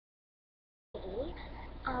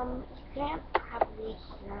You can't probably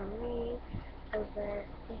hear me over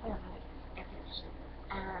the air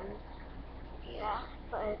conditioning. Yeah,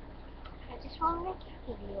 but I just want to make a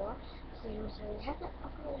video since we haven't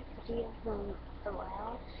uploaded videos in a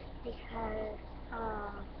while because,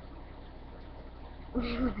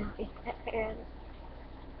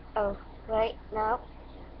 oh, wait, no,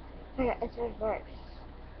 okay, it's reversed,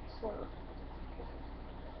 so,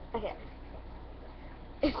 okay,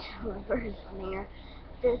 it's reversed on here.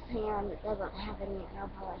 This hand doesn't have any nail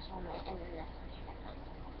polish on it, and then this hand does.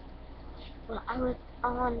 Well, I was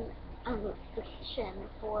on vacation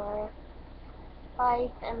for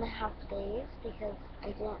 5.5 days because I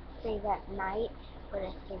didn't save that night, but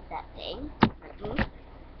I saved that day.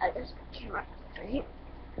 I just the camera straight.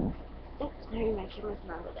 Oops, sorry, my camera's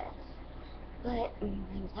not the best. But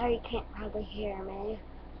I'm sorry you can't probably hear me.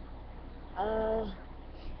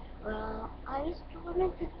 Well, I just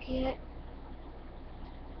wanted to get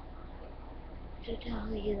to tell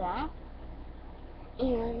you that.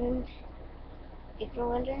 And if you're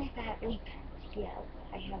wondering if I have any pets, yes,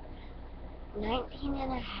 I have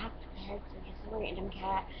 19.5 pets, which is a random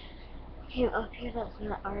cat. Came up here, that's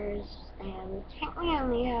not ours, and technically I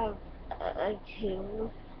only have 2.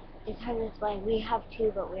 It's hard to explain. We have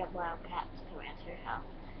 2, but we have wild cats coming to our house.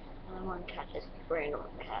 And one cat, just random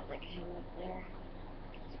cat that came up there.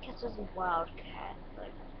 This cat was a wild cat,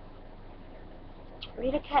 but we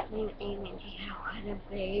had a cat named Amy, and she had a lot of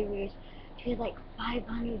babies. She had like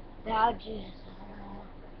 500 badges.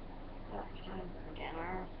 Time for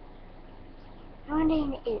dinner. Her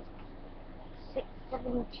name is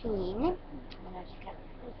 617, and I just got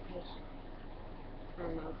vacation.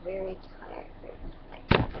 And I'm very tired.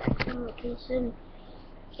 Back from vacation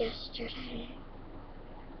yesterday.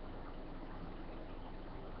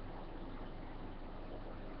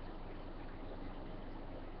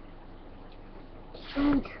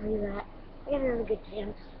 I'm gonna tell you that. I had a really good jam.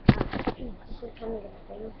 This is kind of a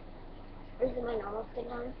thing. This is my normal thing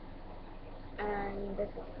on, and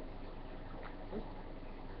this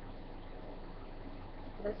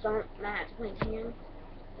one match my tan.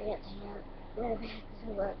 I get tan. I'm gonna back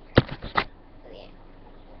to look. So yeah.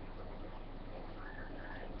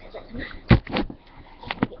 I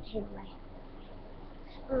get tan my.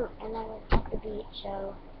 And I was at the beach,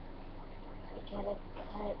 so I gotta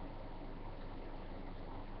cut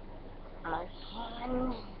my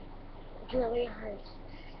hand. It really hurts.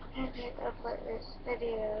 I have to upload this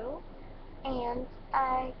video, and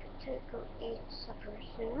I get to go eat supper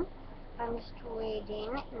soon. I'm just waiting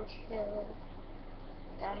until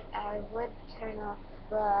I would turn off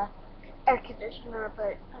the air conditioner,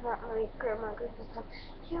 but I'm not really grandma goes to stuff.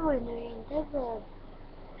 She was doing this.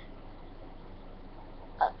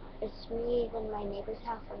 It's me, then my neighbor's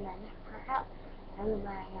house, and then her house, and then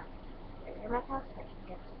my grandma's house. I can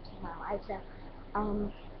get to my life, so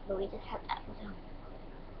but we just have that. So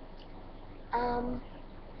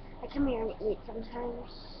I come here and eat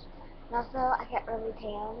sometimes. And also, I get really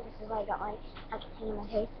tan. This is why I got I get tan in my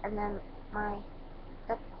face, and then my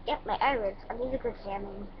eyelids. I need a good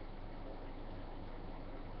tanning.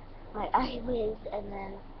 My eyelids, and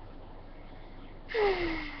then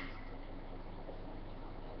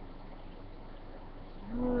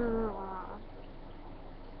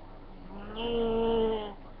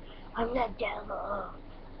I'm the devil.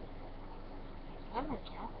 I'm a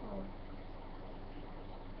devil.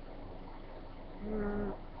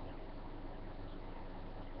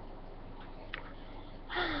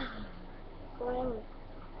 When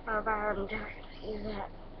I'm tired of that.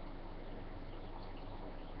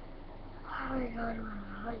 Oh my god, my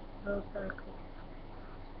heart's so broken.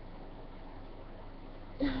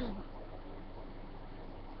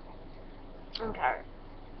 I'm tired.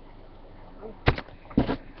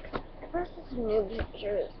 I posted some new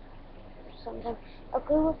pictures or something. I'll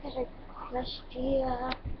go look at a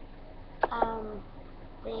Christia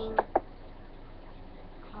thing.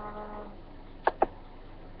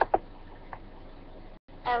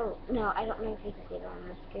 Oh no, I don't know if you can see it on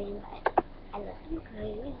the screen, but I love you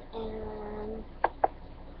guys, and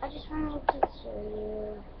I just wanted to show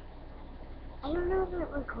you. I don't know if it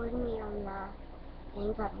recorded me on the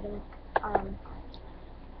thing, but I'm gonna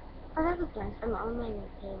oh, that was nice. I'm on my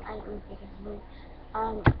routine. I don't know if you can see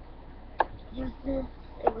it.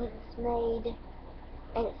 It was made,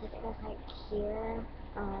 and it said it was like here,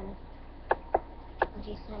 and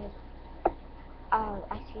she said,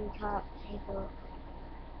 ice cream cup, table,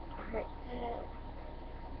 heart pet,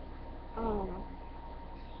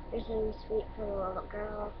 you're so sweet for a little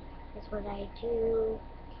girl, that's what I do,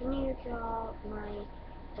 can you draw my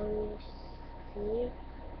OC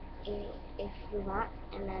if you want,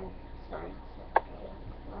 and then, sorry,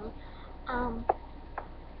 phone. Um,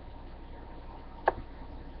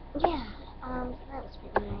 yeah, that was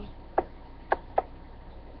pretty nice.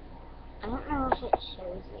 I don't know if it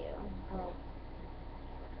shows you, but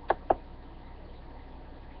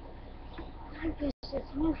I posted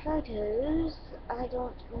new photos. I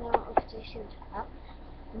don't know if they should up.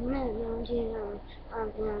 No,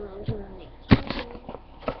 I'm going to make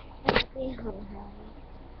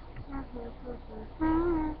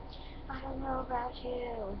I don't know about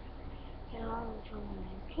you. You're all from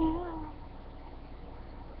me.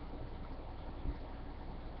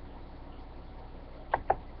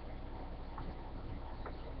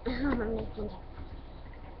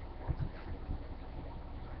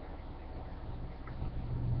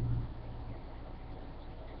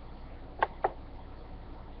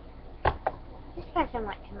 This person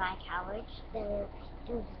went to my college. There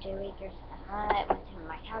was a cheerleader. Went to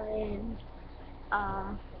my college.